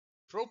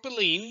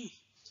Propylene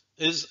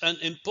is an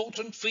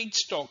important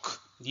feedstock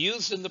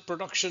used in the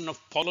production of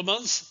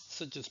polymers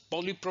such as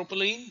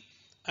polypropylene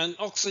and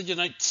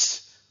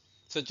oxygenates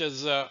such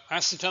as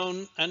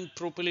acetone and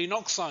propylene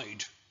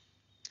oxide.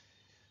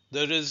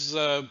 There is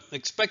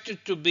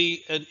expected to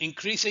be an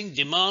increasing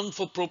demand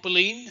for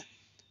propylene,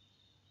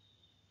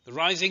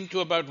 rising to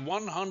about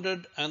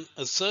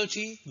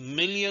 130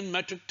 million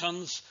metric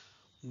tons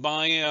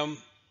by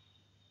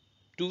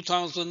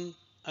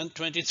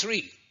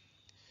 2023.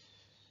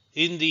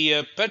 In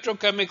the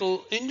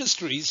petrochemical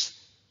industries,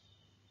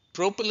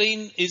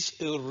 propylene is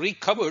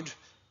recovered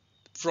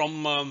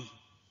from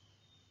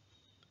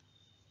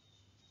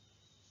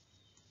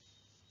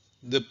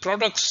the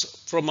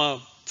products from a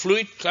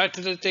fluid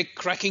catalytic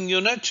cracking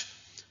unit.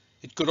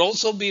 It could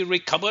also be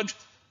recovered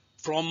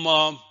from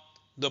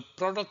the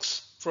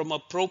products from a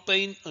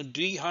propane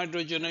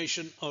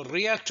dehydrogenation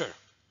reactor.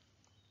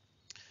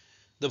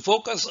 The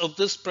focus of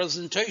this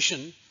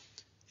presentation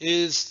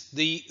is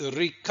the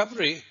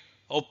recovery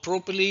of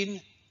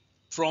propylene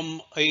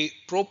from a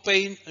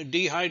propane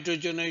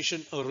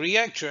dehydrogenation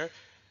reactor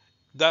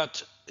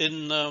that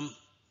in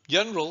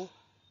general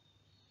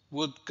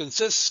would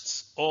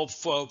consist of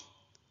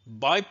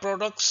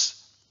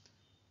byproducts,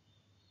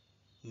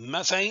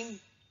 methane,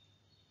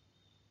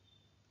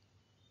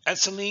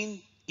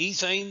 ethylene,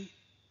 ethane,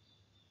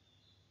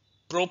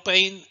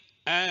 propane,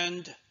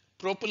 and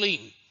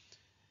propylene.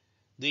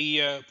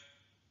 The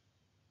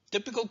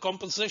typical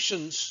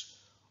compositions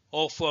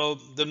of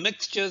the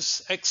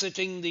mixtures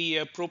exiting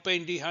the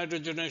propane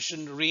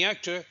dehydrogenation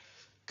reactor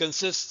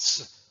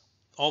consists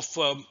of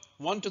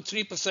 1 to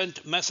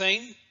 3%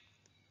 methane,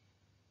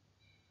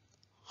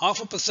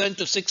 0.5%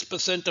 to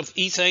 6% of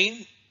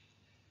ethane,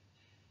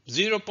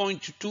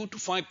 0.2 to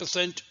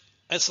 5%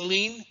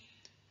 ethylene,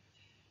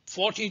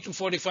 40 to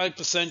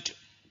 45%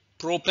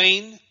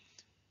 propane,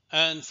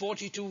 and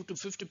 42 to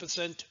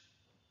 50%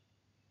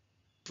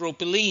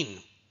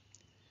 propylene.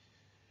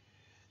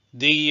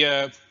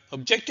 The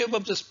objective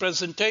of this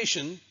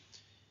presentation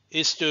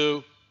is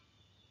to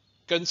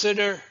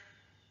consider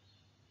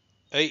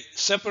a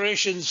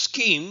separation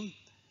scheme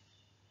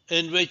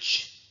in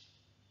which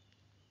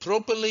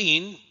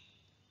propylene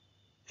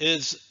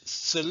is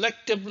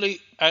selectively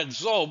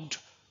adsorbed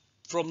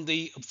from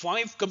the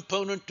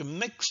 5-component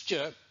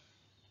mixture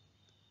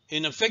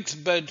in a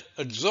fixed bed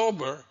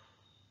adsorber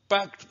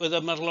packed with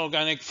a metal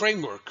organic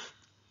framework.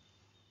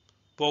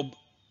 For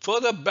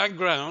further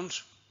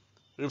background,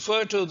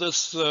 refer to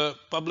this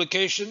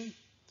publication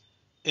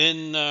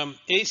in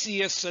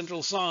ACS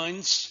Central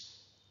Science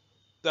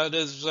that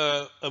is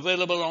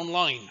available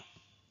online.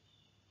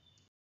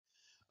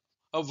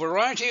 A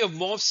variety of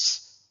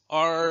MOFs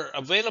are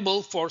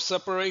available for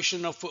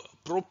separation of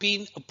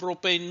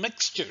propane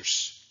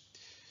mixtures.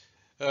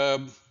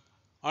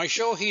 I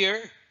show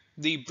here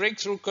the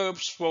breakthrough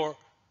curves for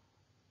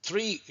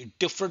 3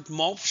 different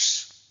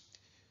MOFs.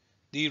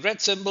 The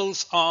red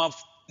symbols are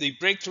the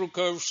breakthrough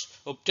curves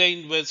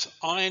obtained with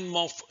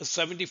Zn-MOF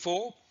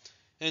 74,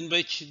 in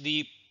which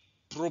the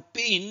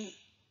propene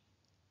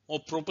or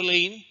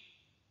propylene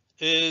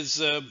is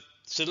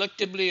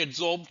selectively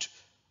adsorbed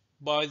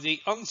by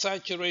the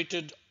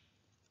unsaturated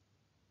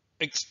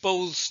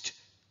exposed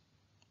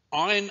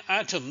iron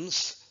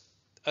atoms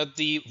at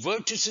the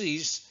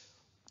vertices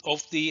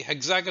of the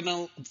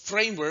hexagonal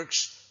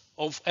frameworks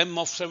of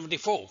MOF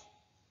 74.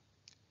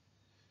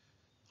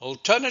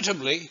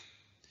 Alternatively,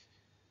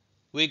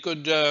 we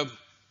could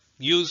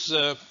use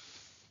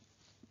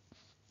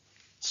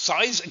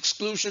size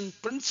exclusion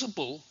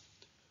principle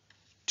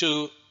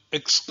to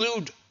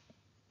exclude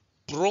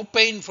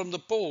propane from the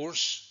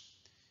pores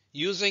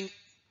using,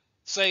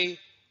 say,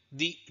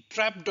 the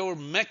trapdoor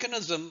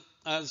mechanism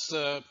as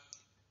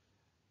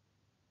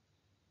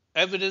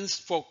evidence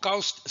for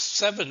Kaust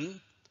 7,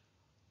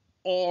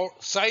 or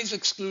size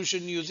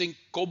exclusion using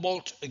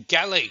cobalt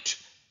gallate.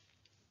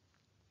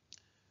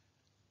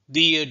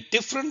 The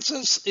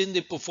differences in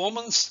the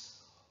performance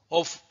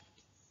of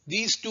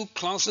these two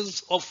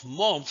classes of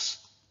MOFs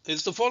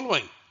is the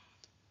following.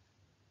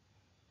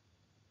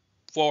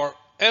 For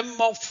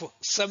MOF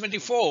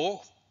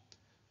 74,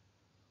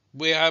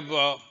 we have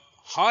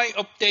high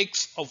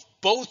uptakes of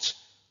both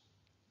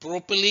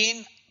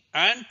propylene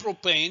and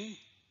propane,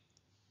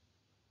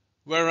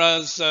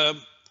 whereas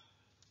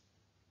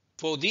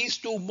for these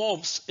two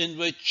MOFs in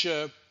which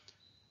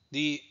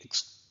the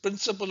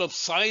principle of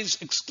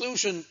size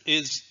exclusion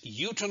is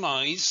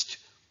utilized,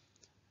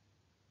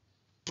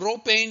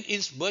 propane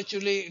is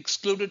virtually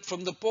excluded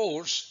from the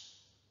pores,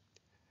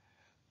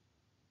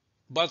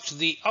 but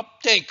the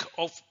uptake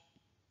of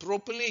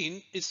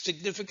propylene is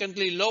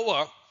significantly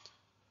lower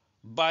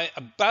by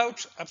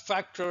about a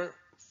factor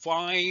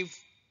 5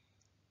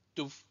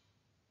 to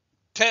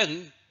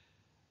 10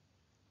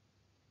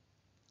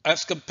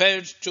 as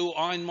compared to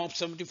Zn-MOF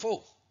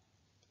 74.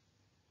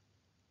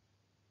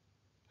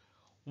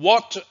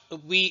 What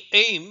we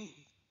aim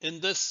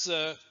in this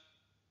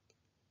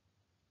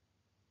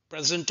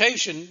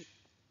presentation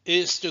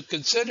is to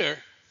consider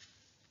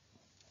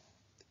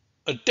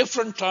a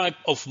different type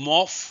of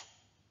MOF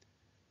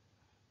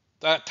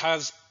that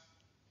has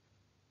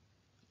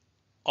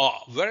a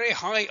very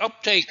high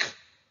uptake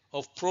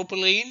of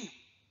propylene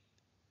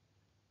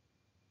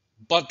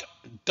but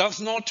does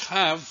not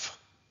have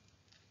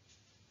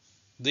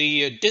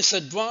the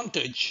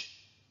disadvantage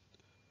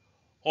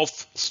of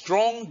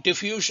strong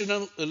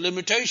diffusional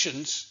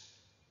limitations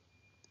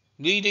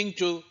leading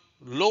to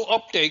low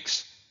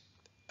uptakes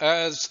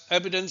as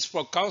evidence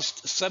for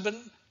cast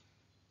 7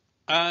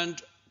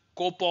 and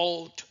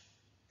cobalt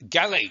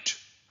gallate.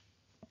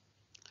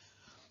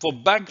 For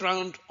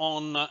background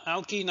on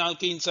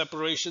alkene-alkene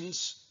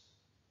separations,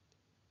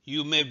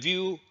 you may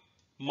view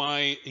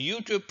my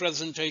YouTube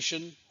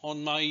presentation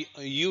on my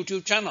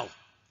YouTube channel.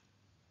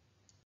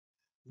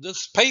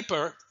 This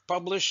paper,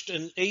 published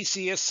in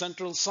ACS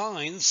Central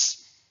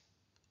Science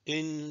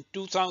in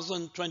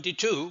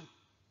 2022,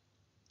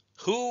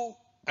 Hu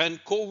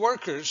and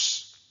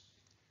co-workers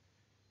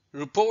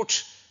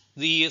report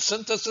the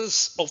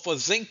synthesis of a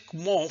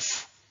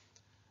Zn-MOF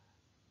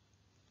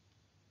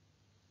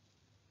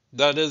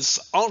that is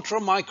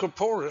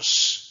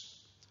ultramicroporous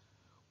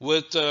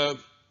with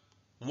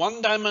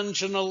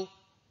one-dimensional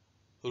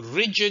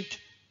rigid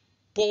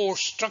pore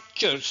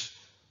structures,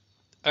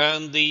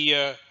 and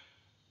the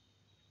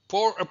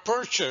pore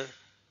aperture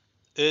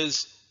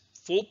is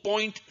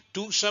 4.27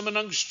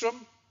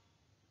 angstrom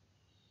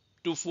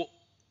to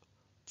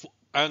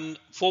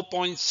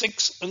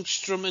 4.6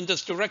 angstrom in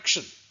this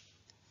direction.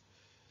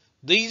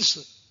 These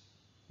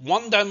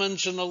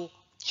one-dimensional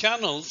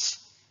channels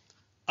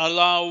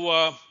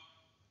allow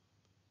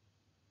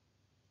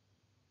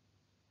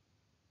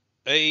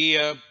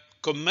a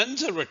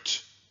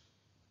commensurate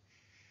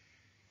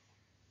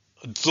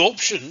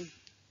adsorption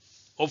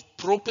of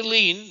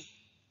propylene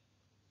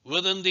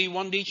within the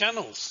 1D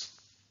channels.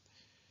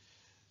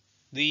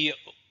 The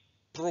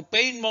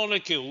propane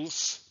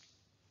molecules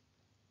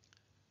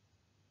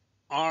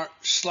are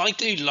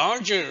slightly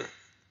larger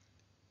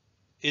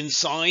in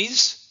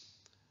size,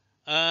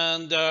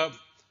 and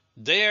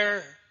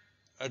their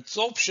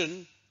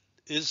adsorption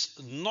is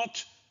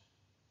not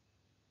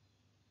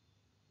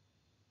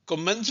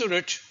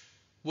commensurate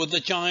with the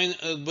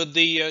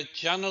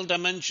channel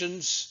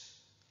dimensions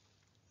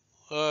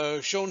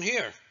shown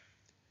here.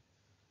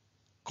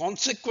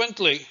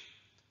 Consequently,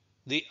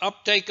 the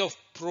uptake of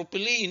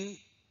propylene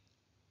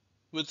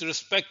with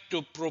respect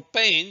to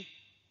propane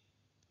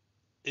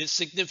is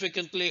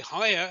significantly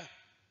higher,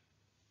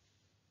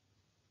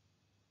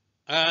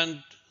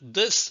 and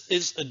this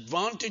is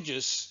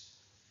advantageous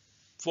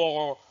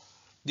for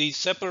the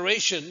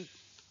separation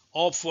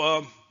of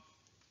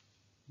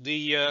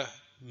the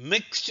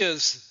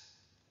mixtures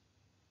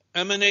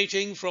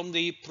emanating from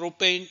the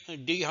propane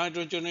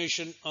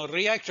dehydrogenation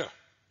reactor.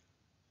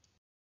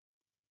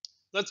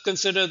 Let's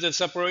consider the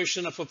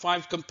separation of a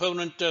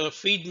 5-component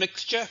feed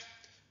mixture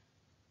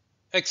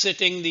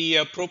exiting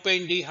the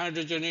propane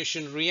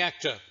dehydrogenation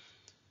reactor.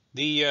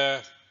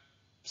 The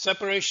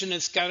separation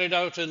is carried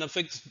out in a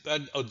fixed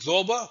bed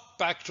adsorber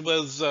packed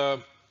with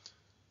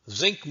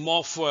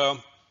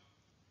Zn-MOF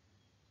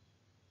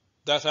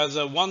that has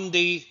a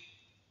 1D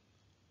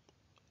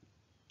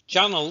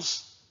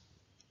channels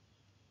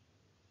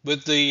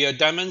with the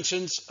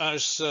dimensions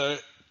as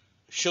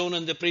shown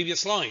in the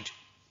previous slide.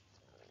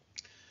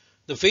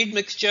 The feed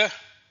mixture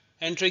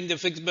entering the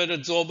fixed bed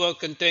adsorber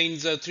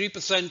contains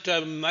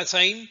 3%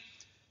 methane,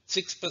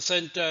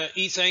 6%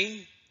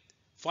 ethane,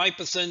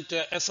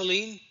 5%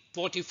 ethylene,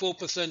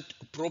 44%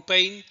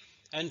 propane,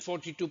 and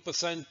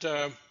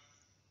 42%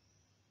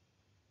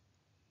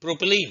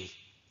 propylene.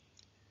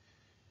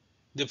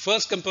 The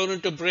first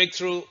component to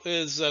breakthrough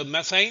is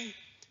methane,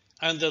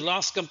 and the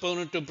last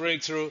component to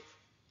breakthrough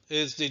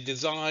is the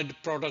desired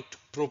product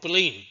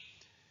propylene.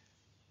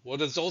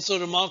 What is also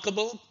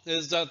remarkable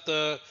is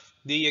that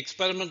the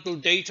experimental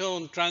data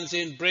on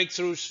transient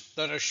breakthroughs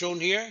that are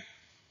shown here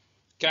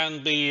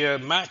can be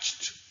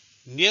matched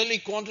nearly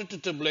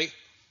quantitatively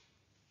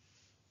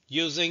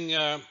using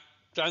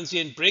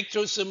transient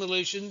breakthrough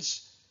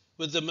simulations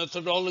with the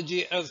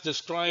methodology as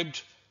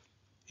described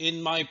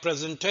in my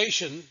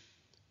presentation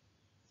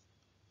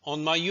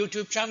on my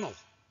YouTube channel.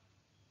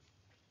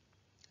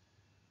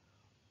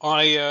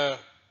 I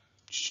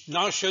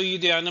now show you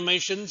the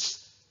animations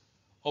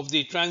of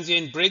the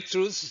transient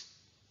breakthroughs.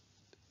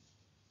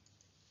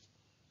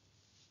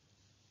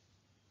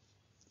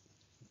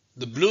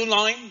 The blue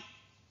line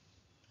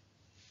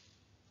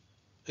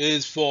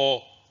is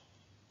for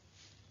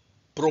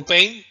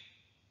propane,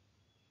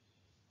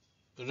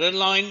 the red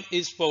line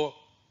is for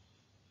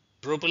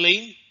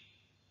propylene,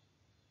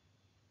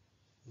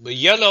 the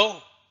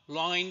yellow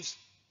lines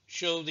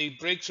show the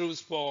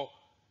breakthroughs for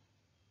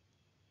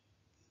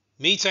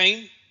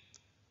methane,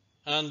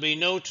 and we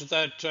note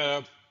that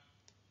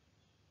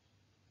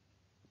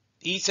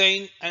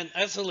ethane and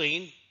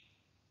ethylene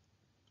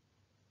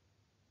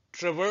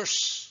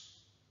traverse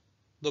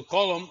the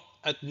column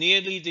at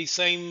nearly the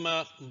same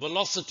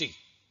velocity.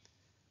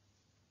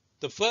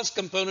 The first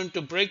component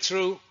to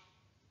breakthrough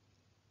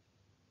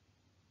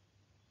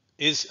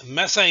is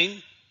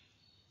methane,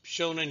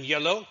 shown in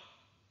yellow.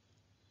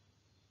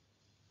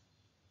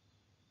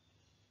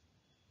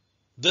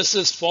 This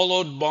is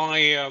followed by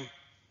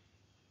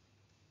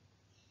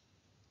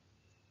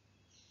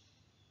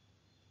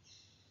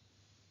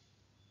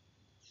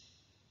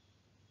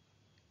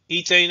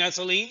ethane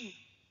ethylene,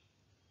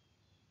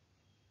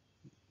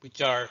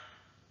 which are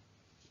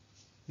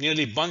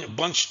nearly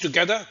bunched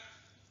together.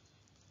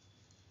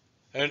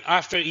 And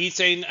after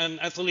ethane and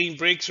ethylene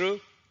breakthrough,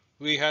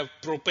 we have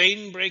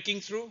propane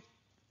breaking through,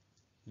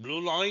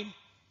 blue line.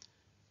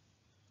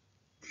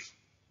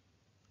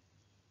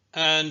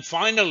 And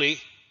finally,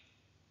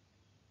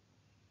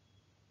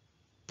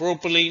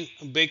 propylene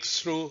breaks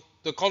through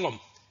the column.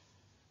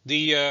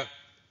 The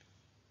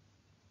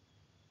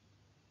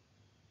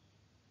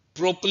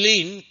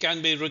propylene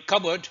can be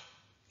recovered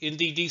in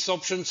the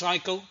desorption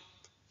cycle,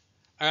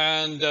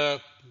 and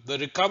the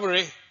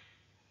recovery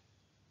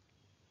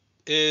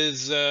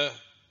is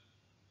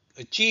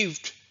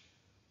achieved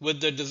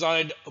with the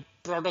desired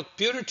product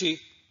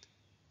purity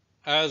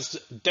as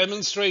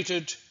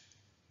demonstrated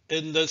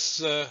in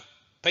this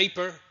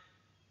paper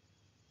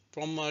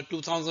from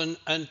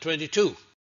 2022.